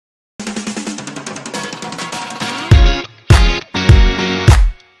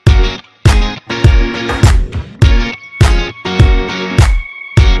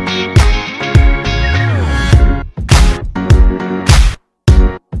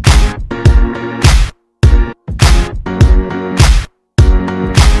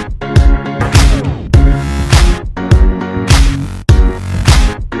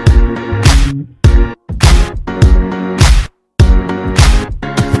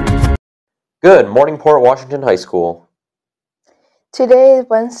Good morning, Port Washington High School. Today is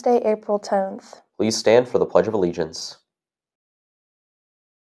Wednesday, April 10th. Please stand for the Pledge of Allegiance.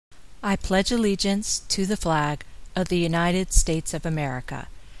 I pledge allegiance to the flag of the United States of America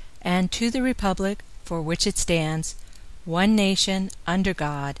and to the republic for which it stands, one nation, under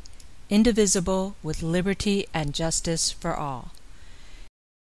God, indivisible, with liberty and justice for all.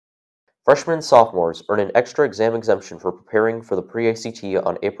 Freshmen and sophomores earn an extra exam exemption for preparing for the pre-ACT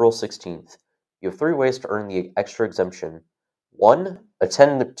on April 16th. You have 3 ways to earn the extra exemption. 1.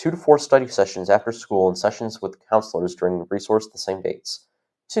 Attend 2 to 4 study sessions after school and sessions with counselors during the resource the same dates.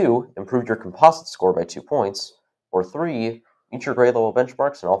 2. Improve your composite score by 2 points. Or 3. Meet your grade level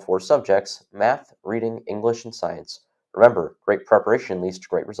benchmarks in all 4 subjects, math, reading, English, and science. Remember, great preparation leads to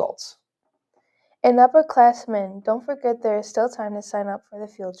great results. And upperclassmen, don't forget there is still time to sign up for the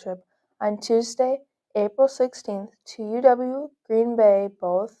field trip on Tuesday, April 16th to UW Green Bay,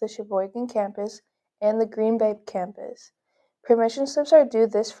 both the Sheboygan campus and the Green Bay campus. Permission slips are due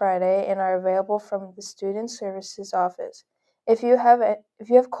this Friday and are available from the Student Services Office. If you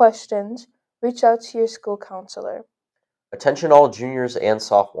have questions, reach out to your school counselor. Attention all juniors and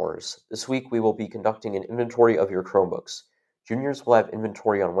sophomores. This week we will be conducting an inventory of your Chromebooks. Juniors will have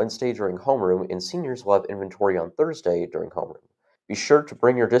inventory on Wednesday during homeroom, and seniors will have inventory on Thursday during homeroom. Be sure to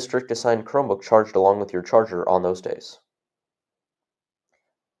bring your district-assigned Chromebook charged along with your charger on those days.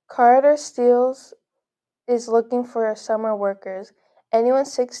 Carter Steels is looking for summer workers. Anyone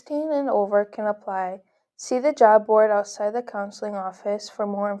 16 and over can apply. See the job board outside the counseling office for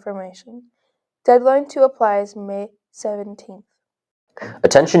more information. Deadline to apply is May 17th.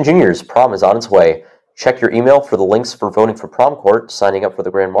 Attention juniors, prom is on its way. Check your email for the links for voting for prom court, signing up for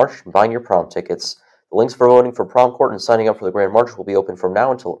the Grand March, and buying your prom tickets. The links for voting for prom court and signing up for the Grand March will be open from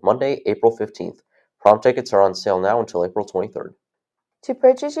now until Monday, April 15th. Prom tickets are on sale now until April 23rd. To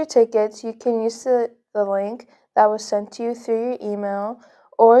purchase your tickets, you can use the link that was sent to you through your email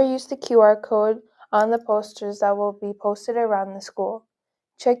or use the QR code on the posters that will be posted around the school.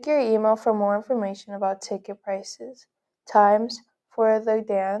 Check your email for more information about ticket prices, times for the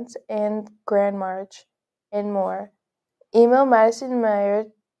dance and Grand March, and more. Email Madison Meyer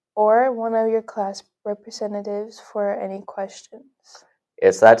or one of your class representatives for any questions.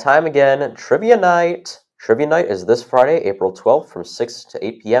 It's that time again, Trivia Night! Trivia Night is this Friday, April 12th from 6 to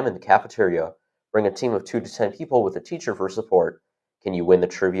 8 p.m. in the cafeteria. Bring a team of 2 to 10 people with a teacher for support. Can you win the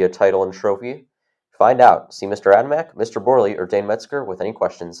trivia title and trophy? Find out. See Mr. Adamack, Mr. Borley, or Dane Metzger with any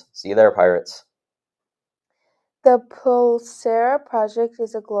questions. See you there, Pirates. The Pulsera Project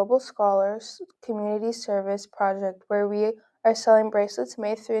is a global scholars community service project where we are selling bracelets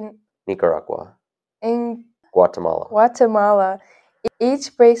made through Nicaragua. in Guatemala.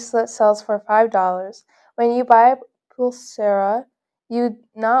 Each bracelet sells for $5. When you buy Pulsera, you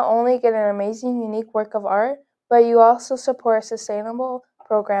not only get an amazing, unique work of art, but you also support sustainable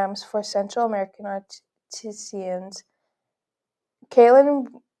programs for Central American artisans. Caitlin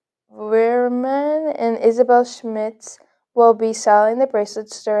Weirman and Isabel Schmitz will be selling the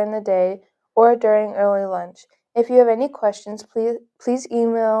bracelets during the day or during early lunch. If you have any questions, please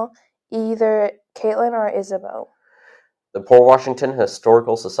email either Caitlin or Isabel. The Port Washington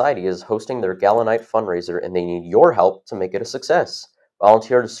Historical Society is hosting their Gala Night fundraiser, and they need your help to make it a success.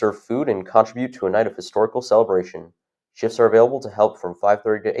 Volunteer to serve food and contribute to a night of historical celebration. Shifts are available to help from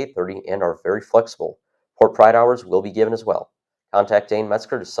 5:30 to 8:30 and are very flexible. Port Pride hours will be given as well. Contact Dane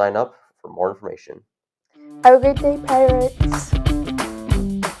Metzger to sign up for more information. Have a great day, Pirates!